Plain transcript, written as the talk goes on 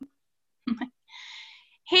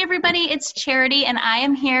Hey everybody, it's Charity, and I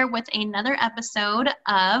am here with another episode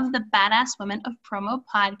of the Badass Women of Promo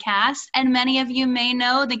podcast. And many of you may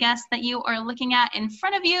know the guest that you are looking at in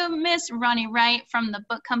front of you, Miss Ronnie Wright from the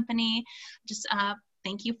book company. Just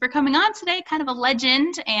thank you for coming on today, kind of a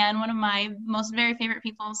legend and one of my most very favorite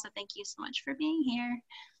people. So thank you so much for being here.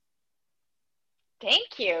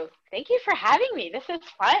 Thank you. Thank you for having me. This is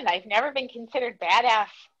fun. I've never been considered badass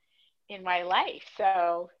in my life,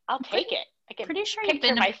 so I'll take it. I can pretty sure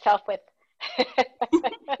picture myself with.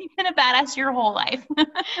 You've been a badass your whole life.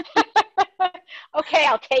 Okay,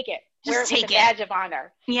 I'll take it. Just take it. Badge of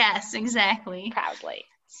honor. Yes, exactly. Proudly.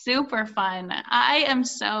 Super fun. I am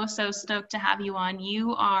so stoked to have you on.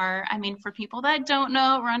 You are, for people that don't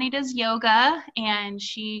know, Ronnie does yoga, and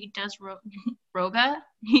she does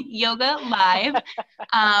yoga live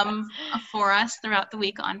for us throughout the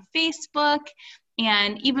week on Facebook.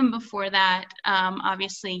 And even before that,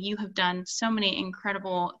 obviously, you have done so many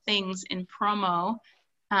incredible things in promo.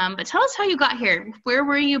 But tell us how you got here. Where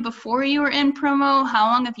were you before you were in promo? How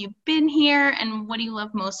long have you been here? And what do you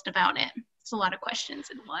love most about it? It's a lot of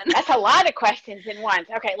questions in one. That's a lot of questions in one.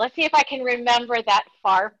 Okay, let's see if I can remember that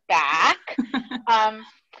far back.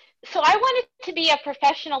 So I wanted to be a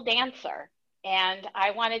professional dancer, and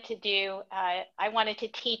I wanted to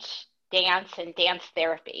teach dance and dance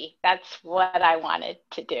therapy. That's what I wanted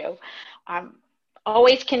to do.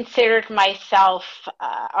 Always considered myself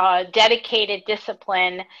a dedicated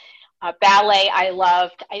discipline. Ballet I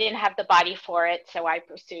loved. I didn't have the body for it, so I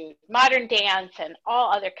pursued modern dance and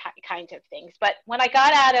all other kinds of things. But when I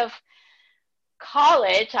got out of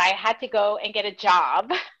college, I had to go and get a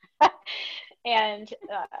job. And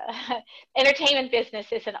entertainment business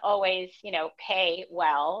isn't always, pay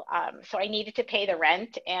well. So I needed to pay the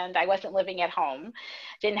rent, and I wasn't living at home.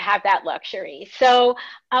 Didn't have that luxury. So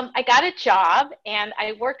I got a job, and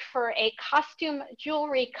I worked for a costume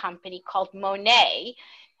jewelry company called Monet.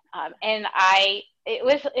 And it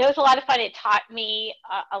was a lot of fun. It taught me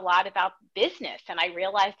a lot about business, and I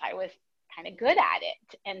realized I was kind of good at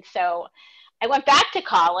it. And so I went back to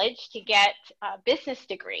college to get a business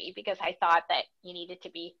degree because I thought that you needed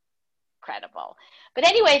to be credible. But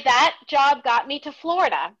anyway, that job got me to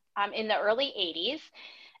Florida in the early 80s.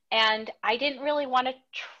 And I didn't really want to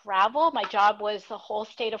travel. My job was the whole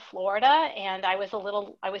state of Florida, and I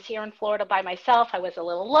was here in Florida by myself. I was a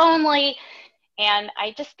little lonely, and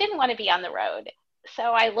I just didn't want to be on the road. So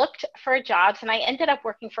I looked for jobs, and I ended up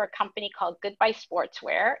working for a company called Goodbye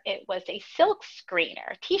Sportswear. It was a silk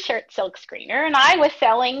screener, t-shirt silk screener, and I was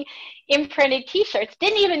selling imprinted t-shirts.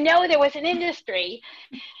 Didn't even know there was an industry,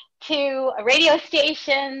 to radio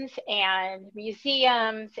stations and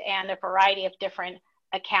museums and a variety of different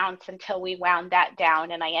accounts until we wound that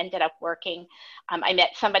down, and I ended up working. I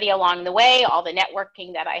met somebody along the way, all the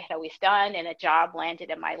networking that I had always done, and a job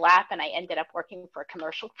landed in my lap, and I ended up working for a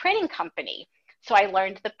commercial printing company. So I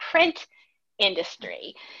learned the print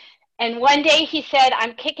industry. And one day he said,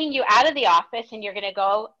 I'm kicking you out of the office, and you're going to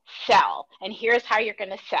go sell. And here's how you're going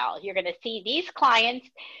to sell. You're going to see these clients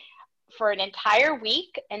for an entire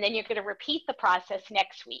week, and then you're going to repeat the process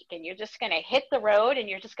next week. And you're just going to hit the road, and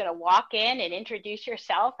you're just going to walk in and introduce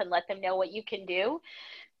yourself and let them know what you can do.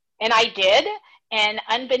 And I did. And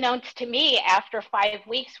unbeknownst to me, after 5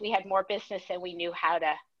 weeks, we had more business than we knew how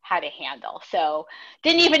to handle. So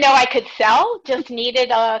didn't even know I could sell, just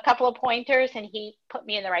needed a couple of pointers, and he put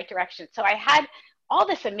me in the right direction. So I had all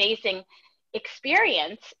this amazing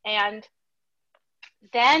experience. And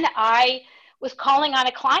then I was calling on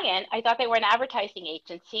a client. I thought they were an advertising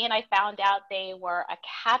agency, and I found out they were a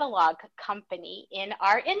catalog company in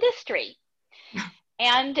our industry.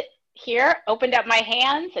 And here, opened up my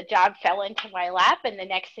hands, a job fell into my lap, and the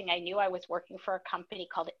next thing I knew, I was working for a company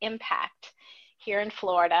called Impact. Here in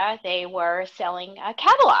Florida, they were selling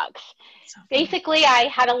catalogs. So basically, I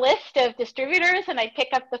had a list of distributors, and I'd pick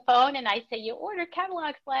up the phone and I'd say, you ordered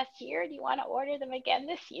catalogs last year. Do you want to order them again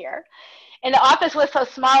this year? And the office was so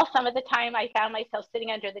small, some of the time I found myself sitting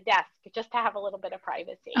under the desk just to have a little bit of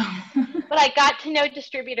privacy. But I got to know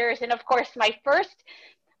distributors. And of course, my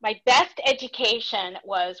best education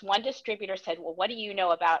was one distributor said, well, what do you know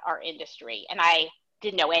about our industry? And I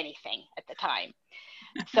didn't know anything at the time.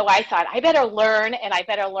 So I thought, I better learn, and I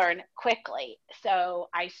better learn quickly. So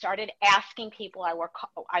I started asking people I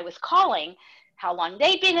was calling how long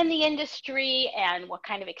they'd been in the industry and what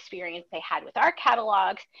kind of experience they had with our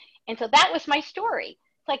catalogs. And so that was my story.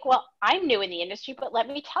 It's like, well, I'm new in the industry, but let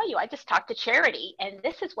me tell you, I just talked to Charity, and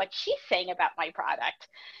this is what she's saying about my product.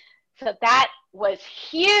 So that was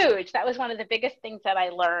huge. That was one of the biggest things that I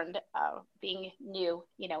learned being new,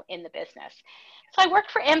 in the business. So I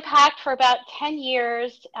worked for Impact for about 10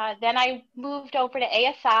 years. Then I moved over to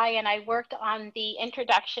ASI and I worked on the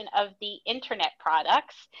introduction of the internet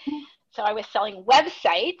products. So I was selling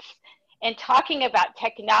websites and talking about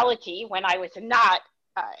technology when I was not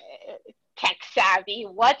tech savvy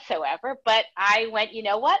whatsoever. But I went, you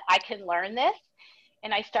know what? I can learn this.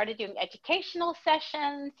 And I started doing educational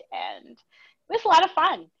sessions, and it was a lot of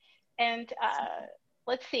fun. And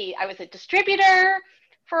let's see, I was a distributor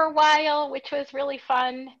for a while, which was really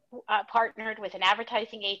fun. Partnered with an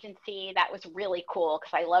advertising agency. That was really cool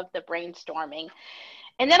because I loved the brainstorming.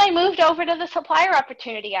 And then I moved over to the supplier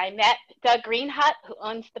opportunity. I met Doug Greenhut, who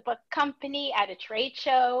owns the book company, at a trade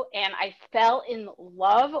show, and I fell in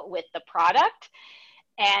love with the product.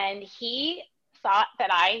 And he thought that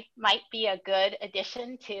I might be a good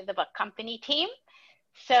addition to the book company team.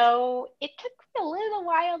 So it took me a little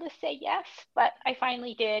while to say yes, but I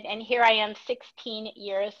finally did. And here I am 16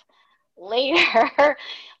 years later,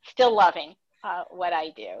 still loving what I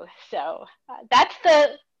do. So that's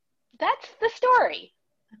the story.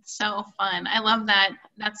 That's so fun. I love that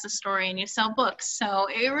that's the story and you sell books. So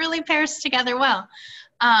it really pairs together well.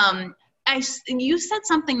 You said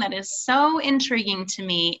something that is so intriguing to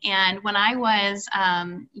me. And when I was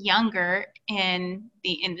younger in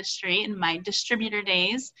the industry, in my distributor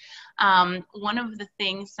days, one of the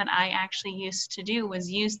things that I actually used to do was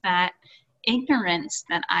use that ignorance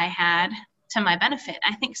that I had to my benefit.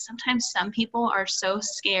 I think sometimes some people are so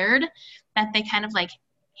scared that they kind of like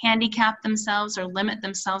handicap themselves or limit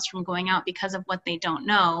themselves from going out because of what they don't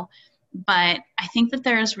know. But I think that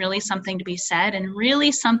there is really something to be said, and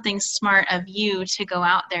really something smart of you to go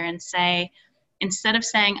out there and say, instead of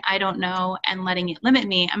saying, I don't know and letting it limit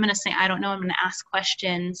me, I'm going to say, I don't know, I'm going to ask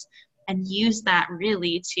questions and use that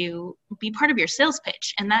really to be part of your sales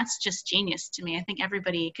pitch. And that's just genius to me. I think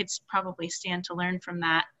everybody could probably stand to learn from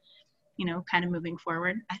that, kind of moving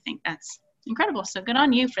forward. I think that's incredible. So good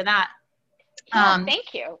on you for that.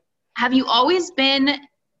 Thank you. Have you always been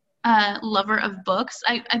a lover of books?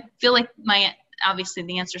 I feel like obviously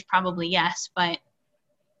the answer is probably yes, but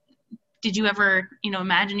did you ever,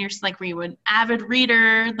 imagine yourself like, were you an avid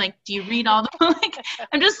reader? Like, do you read all the,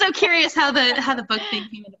 I'm just so curious how the book thing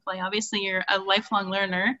came into play. Obviously you're a lifelong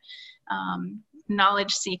learner,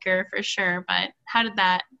 knowledge seeker for sure, but how did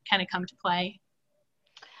that kind of come to play?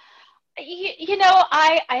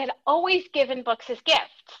 I had always given books as gifts.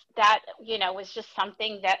 That, was just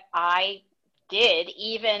something that I did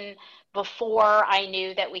even before I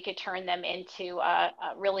knew that we could turn them into a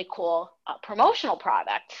really cool promotional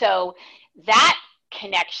product. So that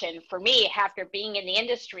connection for me, after being in the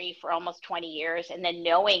industry for almost 20 years, and then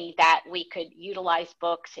knowing that we could utilize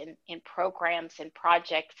books in programs and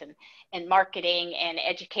projects and marketing and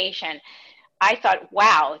education, I thought,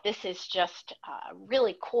 wow, this is just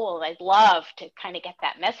really cool. I'd love to kind of get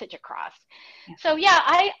that message across. Yeah. So yeah,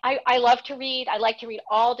 I love to read. I like to read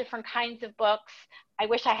all different kinds of books. I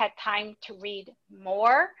wish I had time to read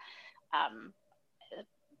more.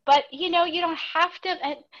 But you don't have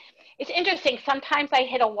to. It's interesting. Sometimes I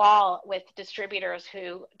hit a wall with distributors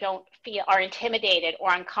who are intimidated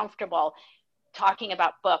or uncomfortable talking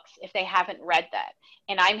about books if they haven't read that.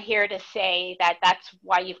 And I'm here to say that that's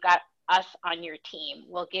why you've got us on your team.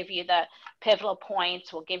 We'll give you the pivotal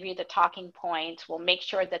points. We'll give you the talking points. We'll make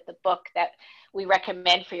sure that the book that we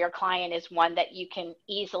recommend for your client is one that you can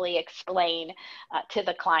easily explain to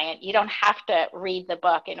the client. You don't have to read the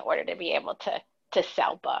book in order to be able to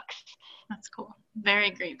sell books. That's cool.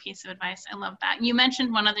 Very great piece of advice. I love that. You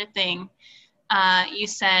mentioned one other thing. You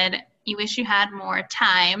said you wish you had more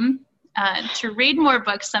time to read more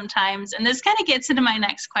books sometimes. And this kind of gets into my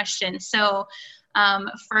next question. So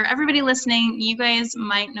for everybody listening, you guys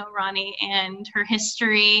might know Ronnie and her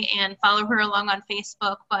history and follow her along on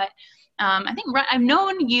Facebook, but I think I've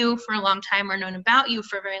known you for a long time, or known about you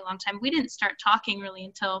for a very long time. We didn't start talking really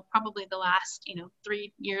until probably the last,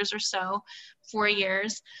 3 years or so, 4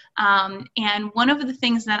 years. And one of the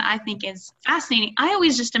things that I think is fascinating, I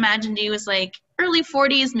always just imagined you as like early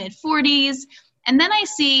 40s, mid 40s. And then I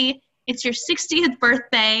see it's your 60th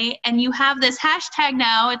birthday and you have this hashtag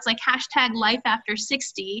now. It's like hashtag life after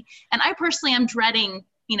 60. And I personally am dreading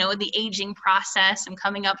the aging process. I'm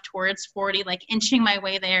coming up towards 40, like inching my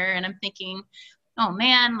way there. And I'm thinking, oh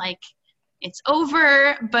man, like it's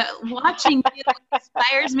over. But watching you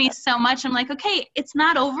inspires me so much. I'm like, okay, it's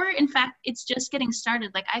not over. In fact, it's just getting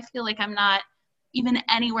started. Like, I feel like I'm not even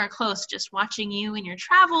anywhere close, just watching you and your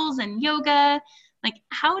travels and yoga. Like,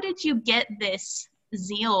 how did you get this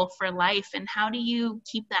zeal for life, and how do you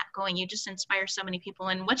keep that going? You just inspire so many people.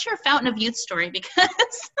 And what's your fountain of youth story? Because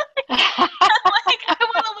like, I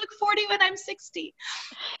want to look 40 when I'm 60.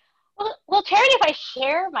 Well, Charity, if I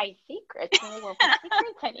share my secrets, they won't be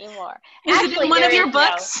secrets anymore. Is it in one of your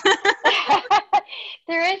books?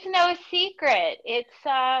 There is no secret. It's,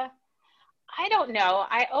 I don't know.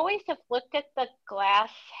 I always have looked at the glass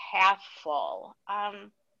half full.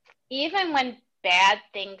 Even when bad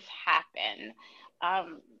things happen.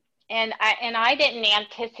 And I didn't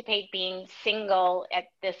anticipate being single at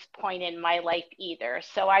this point in my life either.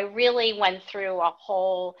 So I really went through a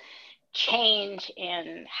whole change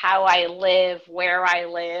in how I live, where I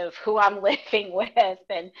live, who I'm living with.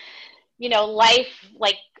 And, life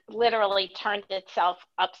like literally turned itself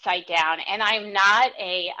upside down. And I'm not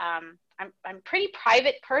I'm a pretty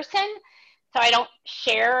private person. So I don't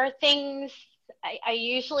share things. I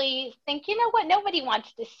usually think, you know what, nobody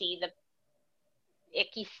wants to see the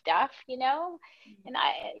icky stuff, and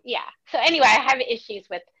so anyway, I have issues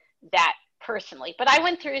with that personally, but I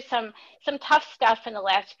went through some tough stuff in the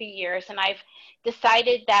last few years, and I've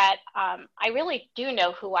decided that I really do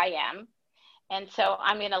know who I am, and so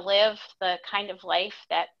I'm going to live the kind of life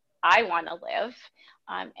that I want to live,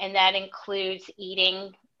 and that includes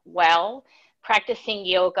eating well, practicing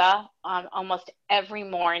yoga almost every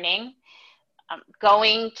morning,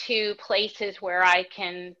 going to places where I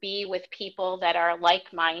can be with people that are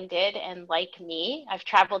like-minded and like me. I've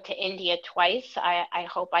traveled to India twice. I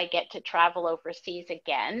hope I get to travel overseas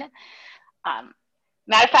again.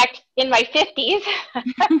 Matter of fact, in my 50s,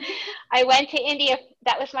 I went to India.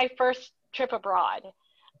 That was my first trip abroad.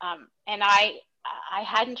 And I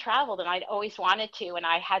hadn't traveled, and I'd always wanted to, and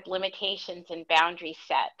I had limitations and boundaries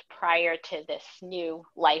set prior to this new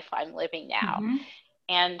life I'm living now. Mm-hmm.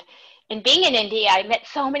 And in being in India, I met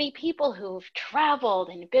so many people who've traveled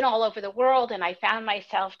and been all over the world, and I found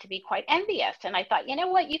myself to be quite envious. And I thought, you know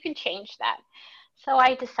what, you can change that. So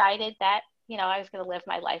I decided that, I was going to live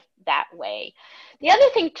my life that way. The other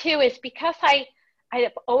thing, too, is because I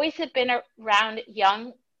have always been around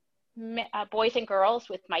young boys and girls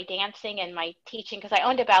with my dancing and my teaching, because I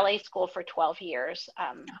owned a ballet school for 12 years.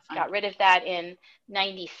 Got rid of that in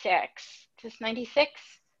 96. Just 96?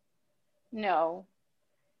 No,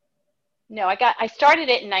 I started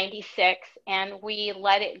it in 96, and we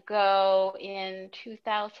let it go in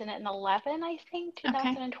 2011, I think,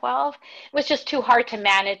 2012. Okay. It was just too hard to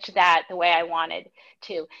manage that the way I wanted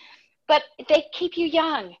to. But they keep you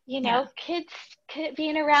young, kids,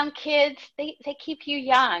 being around kids, they keep you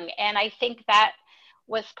young. And I think that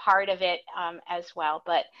was part of it as well.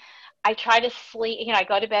 But I try to sleep, I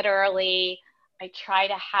go to bed early. I try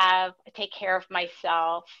to take care of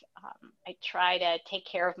myself. I try to take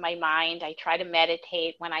care of my mind. I try to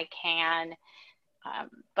meditate when I can.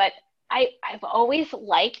 But I've always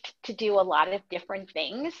liked to do a lot of different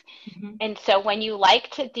things. Mm-hmm. And so when you like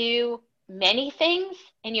to do many things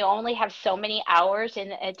and you only have so many hours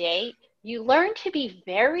in a day, you learn to be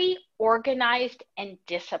very organized and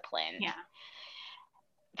disciplined. Yeah.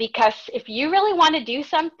 Because if you really want to do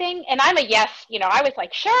something, and I'm a yes, I was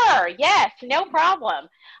like, sure, yes, no problem.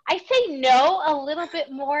 I say no a little bit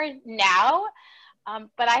more now,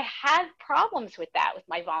 but I had problems with that, with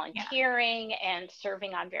my volunteering and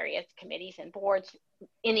serving on various committees and boards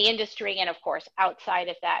in the industry, and of course outside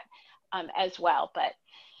of that as well. But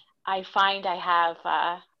I find I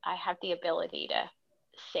have the ability to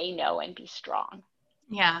say no and be strong.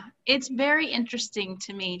 Yeah, it's very interesting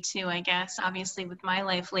to me too, I guess, obviously with my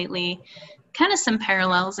life lately, kind of some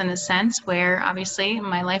parallels in a sense where obviously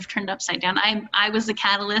my life turned upside down. I was the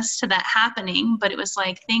catalyst to that happening, but it was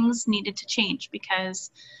like things needed to change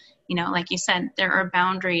because, like you said, there are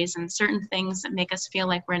boundaries and certain things that make us feel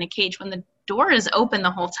like we're in a cage when the door is open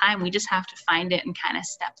the whole time. We just have to find it and kind of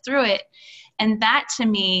step through it. And that to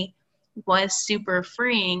me was super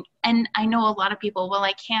freeing. And I know a lot of people, well,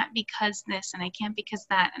 I can't because this, and I can't because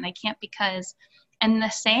that, and I can't because, and the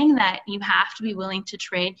saying that you have to be willing to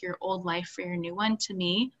trade your old life for your new one, to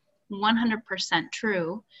me, 100%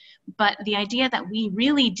 true. But the idea that we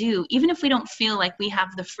really do, even if we don't feel like we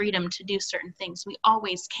have the freedom to do certain things, we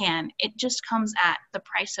always can. It just comes at the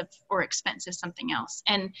price of or expense of something else.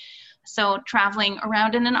 And so traveling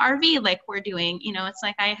around in an RV like we're doing, it's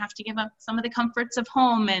like I have to give up some of the comforts of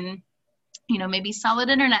home and maybe solid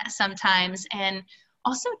internet sometimes, and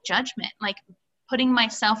also judgment, like putting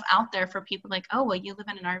myself out there for people like, oh, well, you live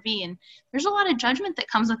in an RV. And there's a lot of judgment that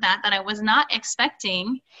comes with that I was not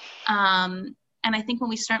expecting. And I think when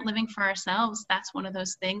we start living for ourselves, that's one of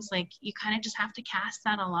those things, like you kind of just have to cast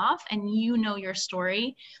that all off, and your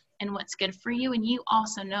story and what's good for you. And you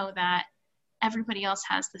also know that everybody else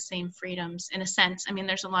has the same freedoms in a sense. I mean,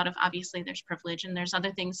 there's a lot of, obviously there's privilege and there's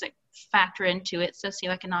other things that factor into it,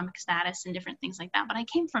 socioeconomic status and different things like that. But I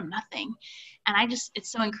came from nothing. And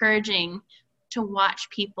it's so encouraging to watch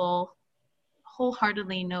people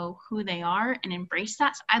wholeheartedly know who they are and embrace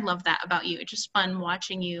that. So I love that about you. It's just fun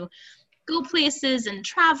watching you go places and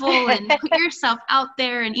travel and put yourself out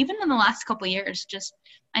there. And even in the last couple of years, just,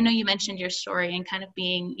 I know you mentioned your story and kind of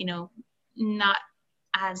being, not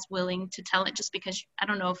as willing to tell it just because I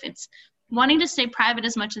don't know if it's wanting to stay private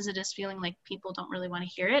as much as it is feeling like people don't really want to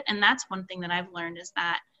hear it. And that's one thing that I've learned, is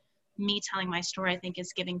that me telling my story, I think,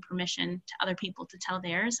 is giving permission to other people to tell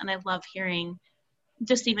theirs. And I love hearing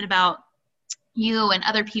just even about you and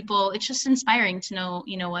other people. It's just inspiring to know,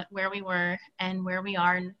 where we were and where we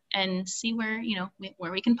are, and see where,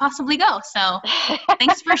 where we can possibly go. So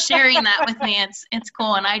thanks for sharing that with me. It's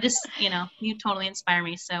cool. And I just, you totally inspire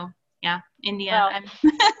me. So yeah, India.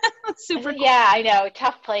 Well, I'm super cool. Yeah, I know.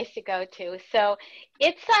 Tough place to go to. So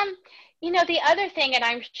it's, the other thing, and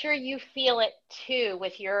I'm sure you feel it too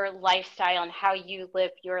with your lifestyle and how you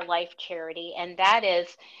live your life, Charity, and that is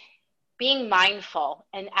being mindful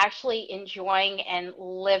and actually enjoying and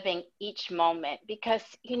living each moment, because,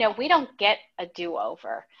 we don't get a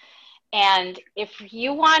do-over. And if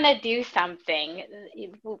you want to do something,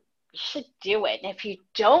 you should do it. And if you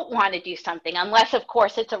don't want to do something, unless of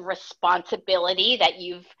course it's a responsibility that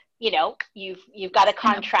you've got a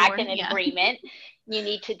contract and an agreement, you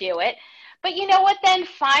need to do it. But you know what, then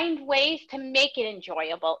find ways to make it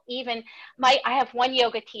enjoyable. Even I have one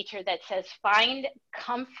yoga teacher that says, find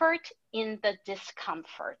comfort in the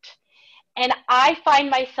discomfort. And I find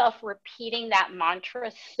myself repeating that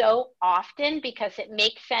mantra so often, because it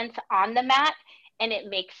makes sense on the mat and it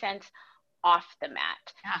makes sense off the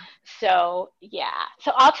mat. Yeah.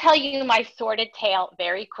 So I'll tell you my sordid tale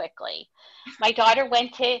very quickly. My daughter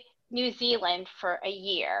went to New Zealand for a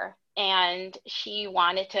year and she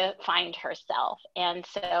wanted to find herself. And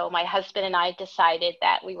so my husband and I decided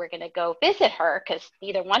that we were going to go visit her, because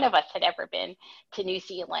neither one of us had ever been to New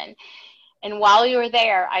Zealand. And while we were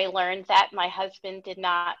there, I learned that my husband did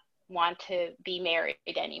not want to be married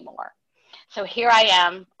anymore. So here I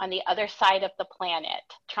am on the other side of the planet,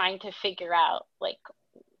 trying to figure out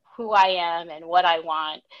who I am and what I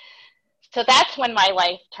want. So that's when my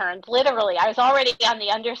life turned. Literally, I was already on the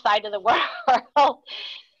underside of the world.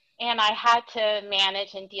 And I had to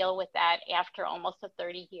manage and deal with that after almost a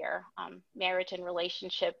 30-year marriage and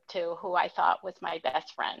relationship to who I thought was my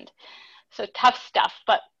best friend. So tough stuff.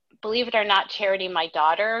 But believe it or not, Charity, my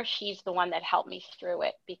daughter, she's the one that helped me through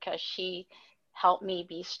it, because she helped me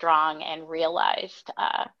be strong and realized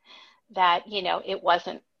that, it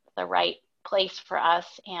wasn't the right place for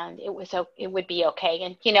us, and it would be okay.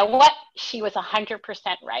 And you know what? She was 100%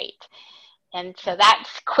 right. And so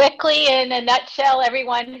that's quickly, in a nutshell,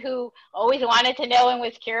 everyone who always wanted to know and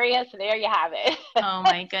was curious, there you have it. Oh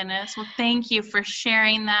my goodness. Well, thank you for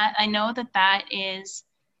sharing that. I know that is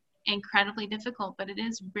incredibly difficult, but it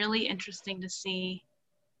is really interesting to see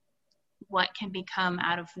what can become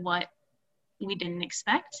out of what we didn't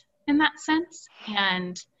expect in that sense.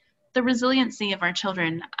 And the resiliency of our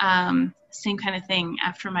children, same kind of thing.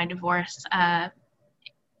 After my divorce, I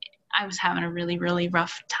was having a really, really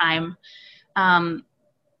rough time.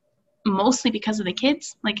 Mostly because of the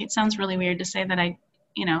kids. It sounds really weird to say that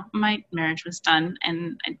my marriage was done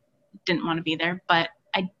and I didn't want to be there, but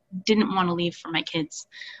I didn't want to leave for my kids.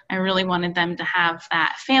 I really wanted them to have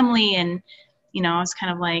that family. And, I was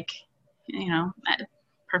kind of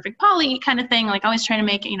perfect Polly kind of thing, always trying to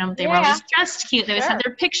make it, they were always dressed cute. They always had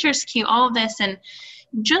their pictures cute, all of this. And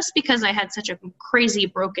just because I had such a crazy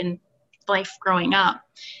broken life growing up.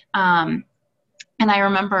 And I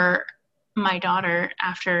remember my daughter,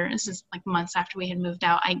 this is months after we had moved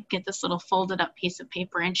out, I get this little folded up piece of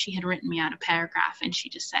paper, and she had written me out a paragraph, and she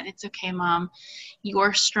just said, "It's okay, Mom,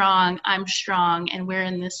 you're strong, I'm strong, and we're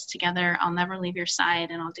in this together. I'll never leave your side,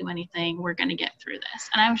 and I'll do anything. We're going to get through this."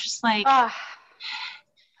 And I was just like,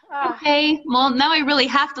 okay, well, now I really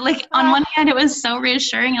have to, on one hand, it was so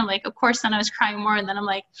reassuring. I'm like, of course, then I was crying more. And then I'm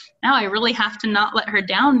like, now I really have to not let her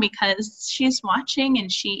down, because she's watching, and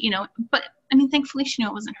she, but I mean, thankfully she knew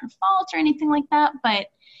it wasn't her fault or anything like that. But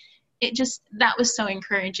that was so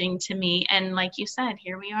encouraging to me. And like you said,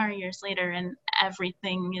 here we are years later, and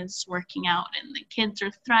everything is working out, and the kids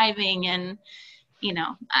are thriving, and,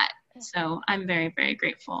 so I'm very, very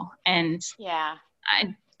grateful. And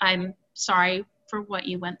I'm sorry for what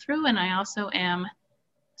you went through, and I also am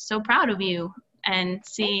so proud of you, and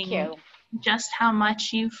seeing just how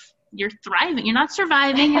much you've you're thriving. You're not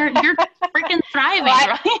surviving. You're freaking thriving,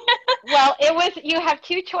 right? Well, you have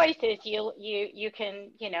two choices. You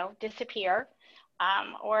can, disappear,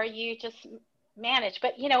 or you just manage.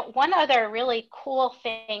 But, one other really cool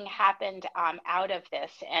thing happened out of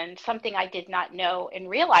this, and something I did not know and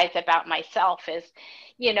realize about myself is,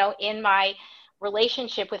 in my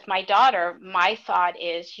relationship with my daughter, my thought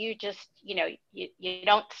is you just, you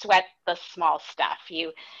don't sweat the small stuff.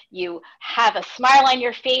 You have a smile on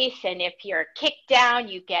your face, and if you're kicked down,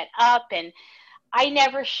 you get up. And I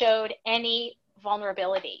never showed any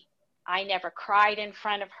vulnerability. I never cried in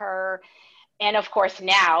front of her. And of course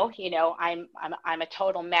now, I'm a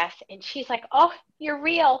total mess. And she's like, "Oh, you're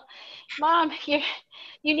real. Mom, you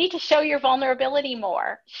need to show your vulnerability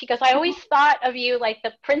more." She goes, "I always thought of you like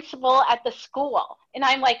the principal at the school." And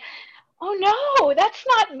I'm like, "Oh no, that's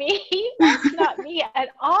not me. That's not me at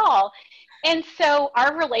all." And so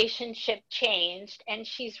our relationship changed, and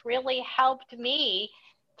she's really helped me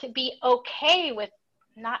to be okay with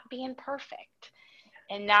not being perfect.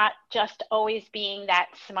 And not just always being that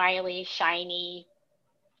smiley, shiny,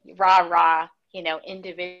 rah,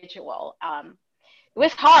 individual. It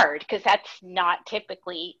was hard because that's not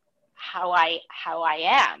typically how I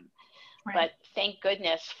am. Right. But thank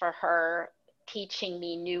goodness for her teaching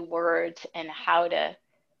me new words and how to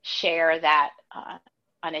share that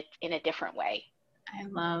in a different way. I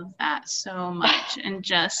love that so much. And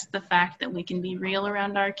just the fact that we can be real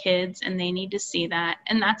around our kids and they need to see that.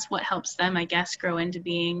 And that's what helps them, I guess, grow into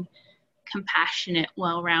being compassionate,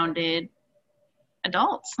 well-rounded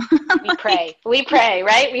adults. We pray,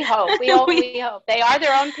 right? We hope. We hope. They are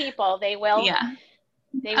their own people. They will. Yeah.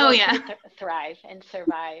 They will thrive and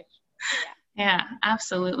survive. Yeah,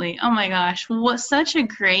 absolutely. Oh my gosh. What such a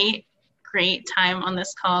great time on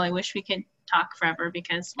this call. I wish we could talk forever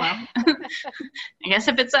because, well, I guess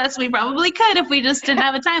if it's us, we probably could if we just didn't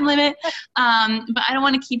have a time limit. But I don't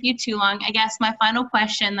want to keep you too long. I guess my final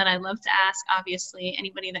question that I'd love to ask, obviously,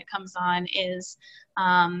 anybody that comes on is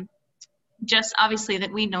just obviously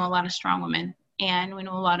that we know a lot of strong women and we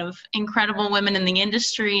know a lot of incredible women in the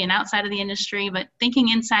industry and outside of the industry, but thinking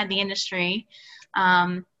inside the industry,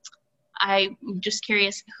 I'm just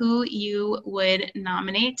curious who you would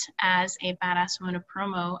nominate as a Badass Woman of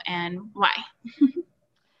Promo and why.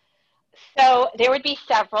 So there would be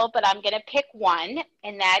several, but I'm going to pick one,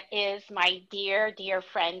 and that is my dear, dear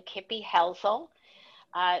friend, Kippy Helsel,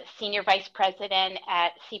 Senior Vice President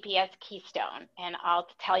at CPS Keystone, and I'll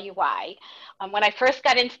tell you why. When I first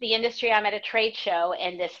got into the industry, I'm at a trade show,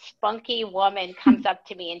 and this spunky woman comes up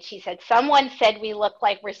to me, and she said, "Someone said we look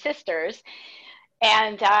like we're sisters."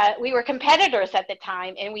 And we were competitors at the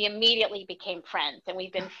time, and we immediately became friends. And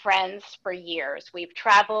we've been friends for years. We've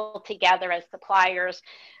traveled together as suppliers.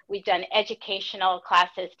 We've done educational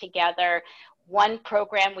classes together. One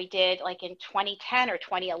program we did like in 2010 or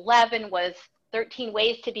 2011 was 13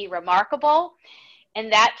 Ways to Be Remarkable.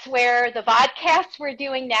 And that's where the vodcasts we're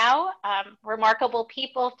doing now, Remarkable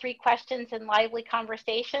People, 3 Questions and Lively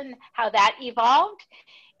Conversation, how that evolved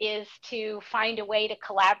is to find a way to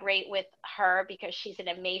collaborate with her because she's an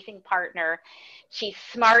amazing partner. She's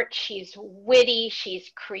smart, she's witty, she's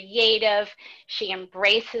creative, she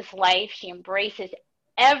embraces life, she embraces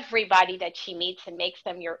everybody that she meets and makes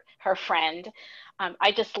them her friend.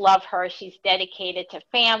 I just love her. She's dedicated to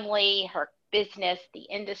family, her business, the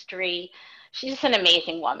industry. She's just an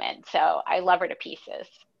amazing woman. So I love her to pieces.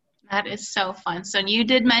 That is so fun. So you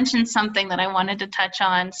did mention something that I wanted to touch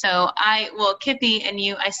on. So Kippy and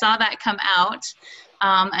you, I saw that come out,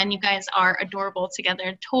 and you guys are adorable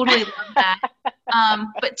together. Totally love that.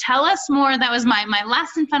 But tell us more. That was my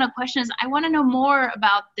last and final question is I want to know more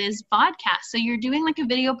about this podcast. So you're doing like a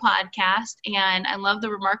video podcast, and I love the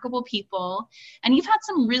Remarkable People. And you've had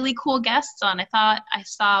some really cool guests on. I thought I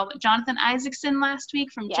saw Jonathan Isaacson last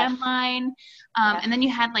week from Gemline. And then you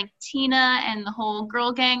had like Tina and the whole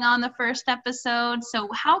girl gang on the first episode. So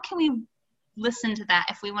how can we listen to that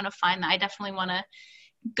if we want to find that? I definitely want to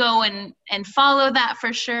go and follow that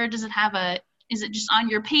for sure. Does it have is it just on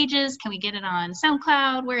your pages? Can we get it on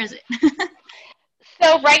SoundCloud? Where is it?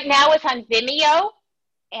 So right now it's on Vimeo,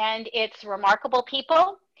 and it's Remarkable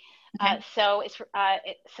People. Okay. So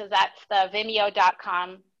that's the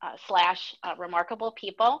vimeo.com/Remarkable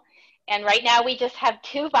People. And right now we just have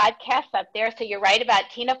 2 podcasts up there. So you're right about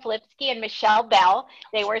Tina Flipsky and Michelle Bell.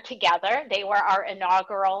 They were together. They were our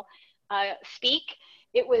inaugural speak.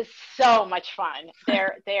 It was so much fun.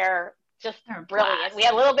 They're just They're a brilliant. blast. We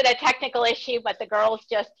had a little bit of technical issue, but the girls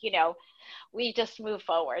just, we just moved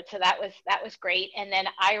forward. So that was great. And then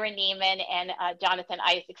Ira Neiman and Jonathan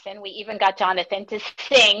Isaacson, we even got Jonathan to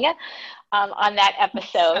sing on that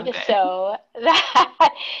episode. So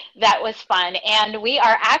that was fun. And we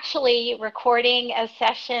are actually recording a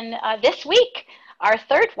session this week, our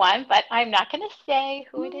third one, but I'm not going to say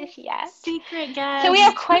who it is yet. Secret, guys. So we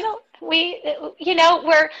have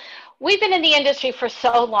we've been in the industry for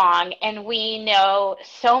so long, and we know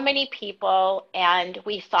so many people, and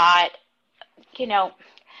we thought,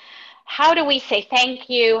 how do we say thank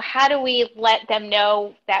you? How do we let them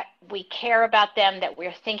know that we care about them, that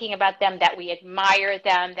we're thinking about them, that we admire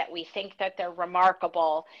them, that we think that they're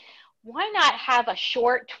remarkable? Why not have a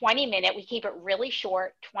short 20-minute, we keep it really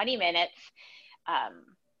short, 20 minutes,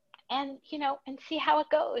 and see how it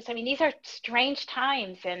goes. I mean, these are strange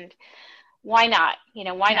times, and why not?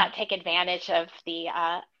 Why not take advantage of the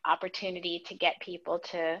opportunity to get people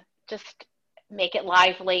to just make it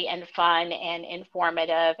lively and fun and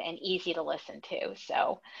informative and easy to listen to.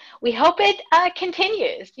 So we hope it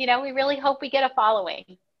continues. We really hope we get a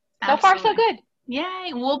following. So far, so good.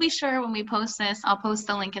 Yay. We'll be sure when we post this, I'll post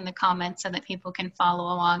the link in the comments so that people can follow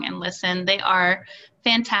along and listen. They are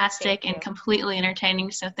fantastic and completely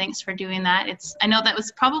entertaining. So thanks for doing that. I know that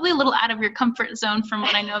was probably a little out of your comfort zone from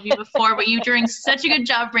what I know of you before, but you're doing such a good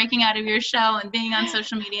job breaking out of your shell and being on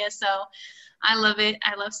social media. So I love it.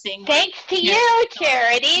 I love seeing. Thanks to you,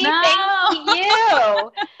 Charity. No. Thanks to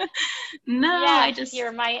you. No, yes,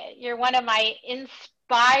 you're one of my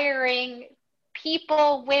inspiring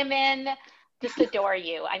people, women. Just adore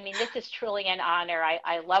you. I mean, this is truly an honor.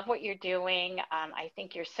 I love what you're doing. I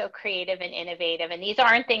think you're so creative and innovative, and these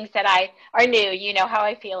aren't things that are new. You know how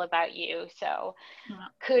I feel about you. So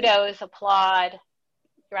kudos, applaud.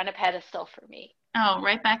 You're on a pedestal for me. Oh,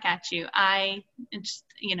 right back at you. It's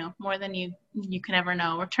more than you can ever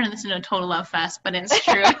know. We're turning this into a total love fest, but it's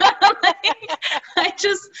true.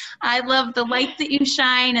 I love the light that you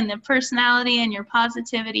shine and the personality and your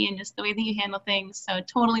positivity and just the way that you handle things. So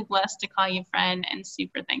totally blessed to call you friend and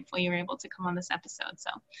super thankful you were able to come on this episode. So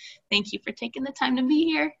thank you for taking the time to be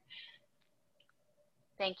here.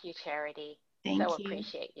 Thank you, Charity. Thank you.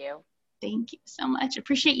 Appreciate you. Thank you so much.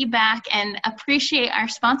 Appreciate you back and appreciate our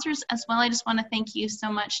sponsors as well. I just want to thank you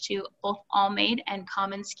so much to both Allmade and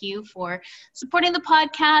commonsku for supporting the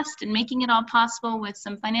podcast and making it all possible with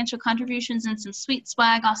some financial contributions and some sweet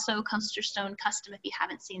swag. Also, Coaster Stone Custom. If you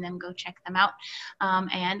haven't seen them, go check them out.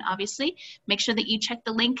 And obviously, make sure that you check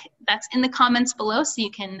the link that's in the comments below so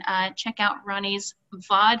you can check out Ronnie's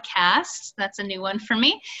vodcast. That's a new one for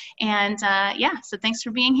me. And so thanks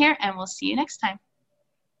for being here, and we'll see you next time.